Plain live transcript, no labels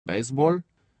Baseball?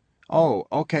 Oh,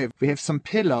 okay. We have some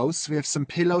pillows. We have some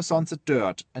pillows on the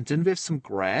dirt. And then we have some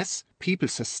grass. People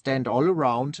just stand all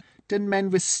around. Then man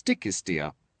with stick is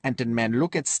there. And then man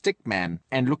look at stick man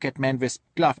and look at man with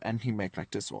glove and he make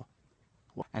like this one.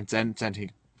 And then he,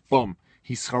 boom,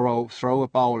 he throw a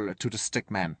ball to the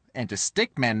stick man. And the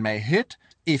stick man may hit.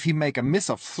 If he make a miss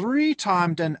of 3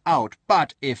 times, then out.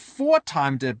 But if 4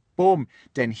 times, then boom,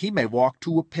 then he may walk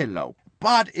to a pillow.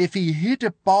 But if he hit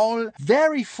a ball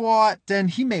very far, then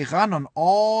he may run on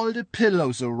all the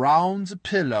pillows around the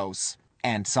pillows.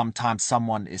 And sometimes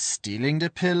someone is stealing the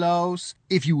pillows.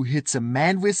 If you hit a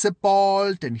man with a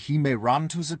ball, then he may run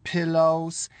to the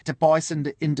pillows. The boys in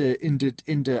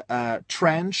the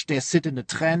trench, they sit in the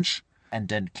trench and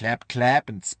then clap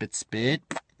and spit,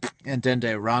 and then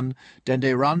they run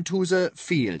to the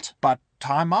field. But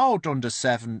time out on the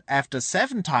 7. After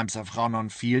 7 times I've run on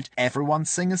field, everyone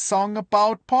sing a song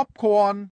about popcorn.